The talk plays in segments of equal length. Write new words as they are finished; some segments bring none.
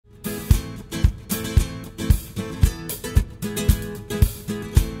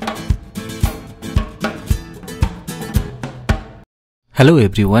Hello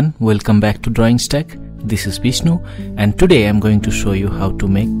everyone, welcome back to Drawing Stack. This is Vishnu and today I am going to show you how to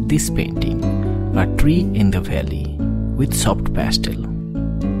make this painting, a tree in the valley with soft pastel.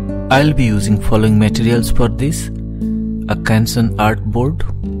 I'll be using following materials for this: a Canson art board,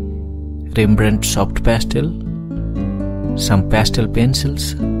 Rembrandt soft pastel, some pastel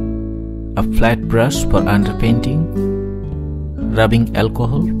pencils, a flat brush for underpainting, rubbing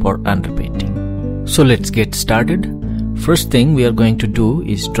alcohol for underpainting. So let's get started. First thing we are going to do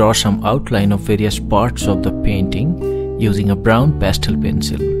is draw some outline of various parts of the painting using a brown pastel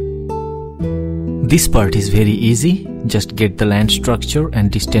pencil. This part is very easy, just get the land structure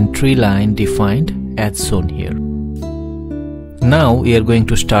and distant tree line defined as shown here. Now we are going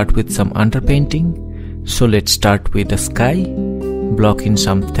to start with some underpainting, so let's start with the sky, block in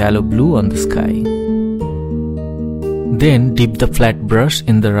some phthalo blue on the sky. Then dip the flat brush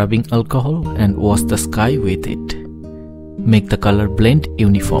in the rubbing alcohol and wash the sky with it. Make the color blend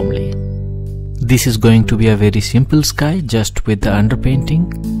uniformly. This is going to be a very simple sky just with the underpainting.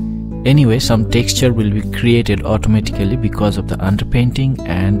 Anyway, some texture will be created automatically because of the underpainting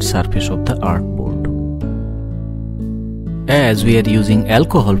and surface of the artboard. As we are using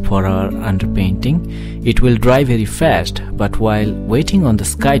alcohol for our underpainting, it will dry very fast, but while waiting on the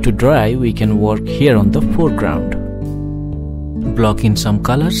sky to dry, we can work here on the foreground. Block in some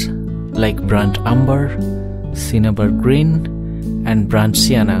colors like Brunt Umber, Cinnabar green and Brunt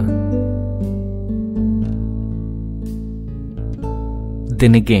Sienna.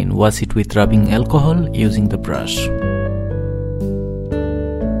 Then again wash it with rubbing alcohol using the brush.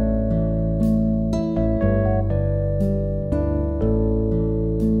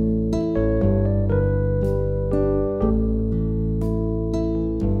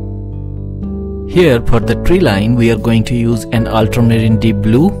 Here for the tree line we are going to use an ultramarine deep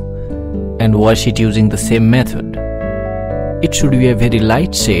blue and wash it using the same method. It should be a very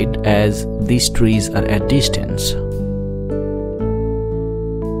light shade as these trees are at distance.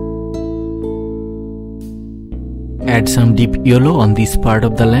 Add some deep yellow on this part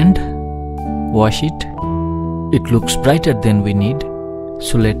of the land. Wash it. It looks brighter than we need,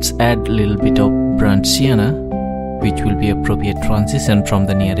 so let's add a little bit of Brunt Sienna, which will be appropriate transition from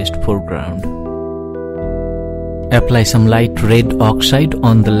the nearest foreground. Apply some light red oxide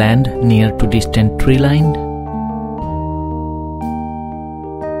on the land near to distant tree line.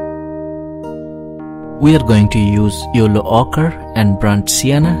 We are going to use yellow ochre and Brunt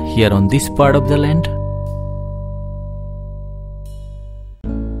Sienna here on this part of the land.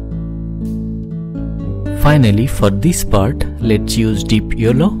 Finally, for this part, let's use deep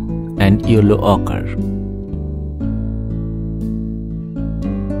yellow and yellow ochre.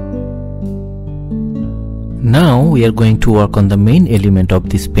 Now we are going to work on the main element of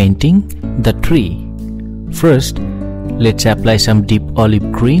this painting, the tree. First, let's apply some deep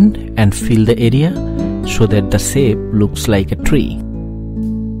olive green and fill the area so that the shape looks like a tree.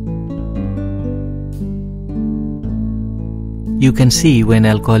 You can see when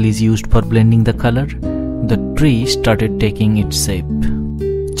alcohol is used for blending the color, the tree started taking its shape.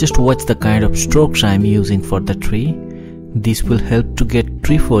 Just watch the kind of strokes I am using for the tree. This will help to get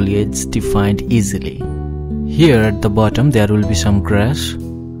tree foliage defined easily. Here at the bottom there will be some grass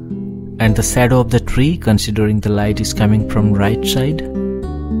and the shadow of the tree considering the light is coming from right side.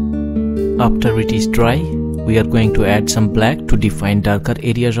 After it is dry, we are going to add some black to define darker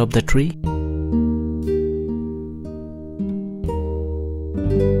areas of the tree.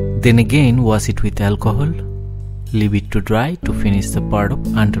 Then again wash it with alcohol. Leave it to dry to finish the part of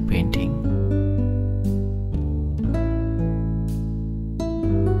underpainting.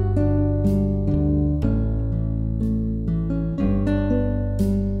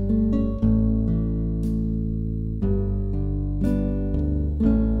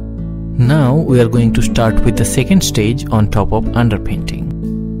 Now we are going to start with the second stage on top of underpainting.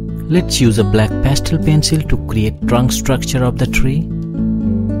 Let's use a black pastel pencil to create trunk structure of the tree.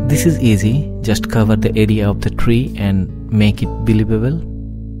 This is easy, just cover the area of the tree and make it believable.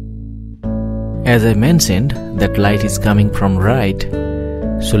 As I mentioned, that light is coming from right,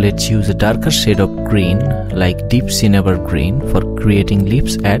 so let's use a darker shade of green like deep cinnabar green for creating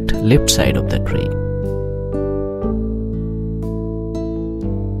leaves at left side of the tree.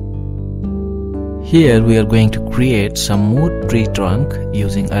 Here we are going to create some more tree trunk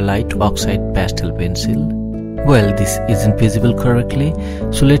using a light oxide pastel pencil. Well, this isn't visible correctly,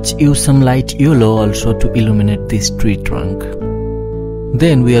 so let's use some light yellow also to illuminate this tree trunk.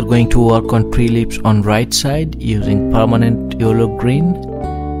 Then we are going to work on tree leaves on right side using permanent yellow green.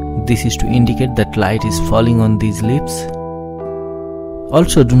 This is to indicate that light is falling on these leaves.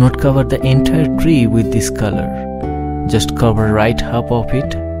 Also, do not cover the entire tree with this color. Just cover right half of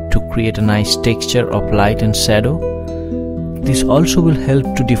it to create a nice texture of light and shadow. This also will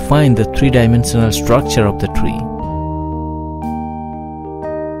help to define the three-dimensional structure of the tree.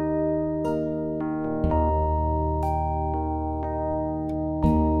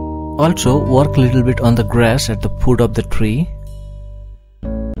 Also, work a little bit on the grass at the foot of the tree.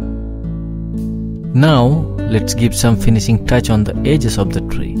 Now, let's give some finishing touch on the edges of the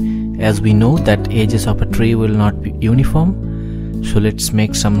tree. As we know that edges of a tree will not be uniform, so let's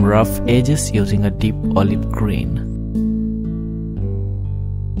make some rough edges using a deep olive green.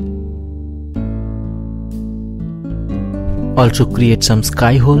 Also create some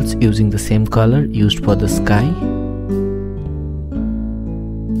sky holes using the same color used for the sky.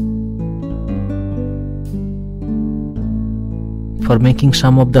 For making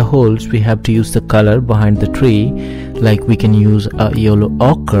some of the holes, we have to use the color behind the tree, like we can use a yellow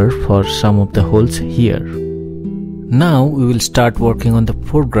ochre for some of the holes here. Now we will start working on the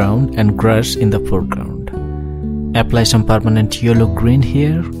foreground and grass in the foreground. Apply some permanent yellow green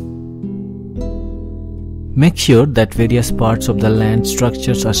here. Make sure that various parts of the land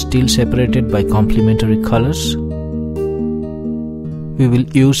structures are still separated by complementary colors. We will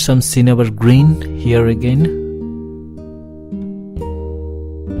use some Cinnabar green here again.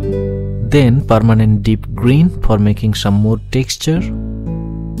 Then permanent deep green for making some more texture.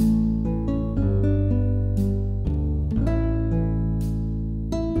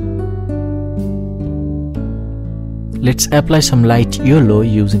 Let's apply some light yellow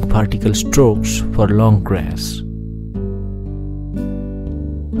using particle strokes for long grass.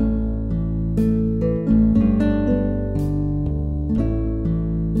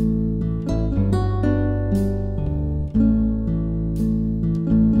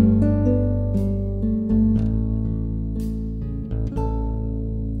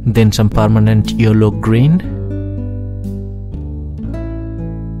 Then some permanent yellow green.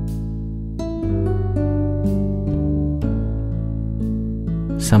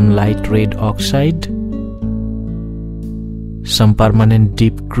 Some light red oxide. Some permanent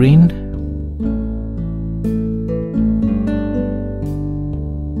deep green.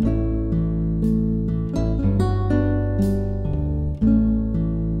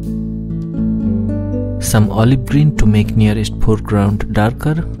 Some olive green to make nearest foreground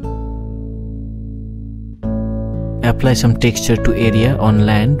darker. Apply some texture to area on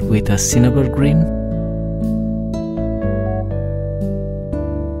land with a Cinnabar green.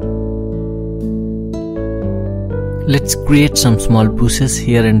 Let's create some small bushes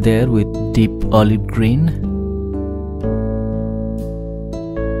here and there with deep olive green.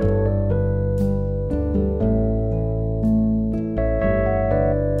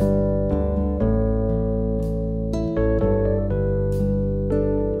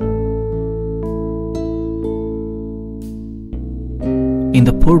 In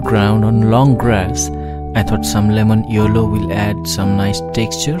the foreground on long grass, I thought some lemon yellow will add some nice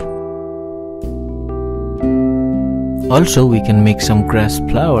texture. Also, we can make some grass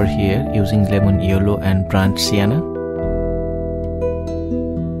flower here using lemon yellow and Brunt Sienna.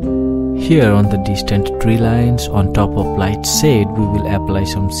 Here on the distant tree lines on top of light shade, we will apply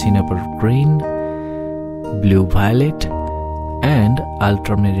some Cinnabar green, blue violet and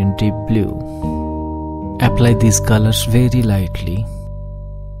ultramarine deep blue. Apply these colors very lightly.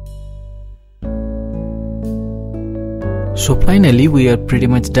 So finally we are pretty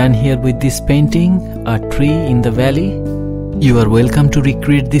much done here with this painting, a tree in the valley. You are welcome to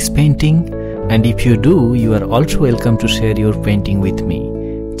recreate this painting, and if you do, you are also welcome to share your painting with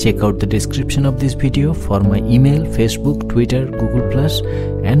me. Check out the description of this video for my email, Facebook, Twitter, Google+,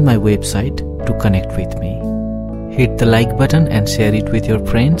 and my website to connect with me. Hit the like button and share it with your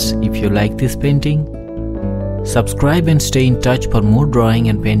friends if you like this painting. Subscribe and stay in touch for more drawing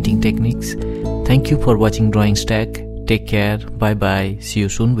and painting techniques. Thank you for watching Drawing Stack. Take care, bye bye, see you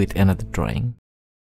soon with another drawing.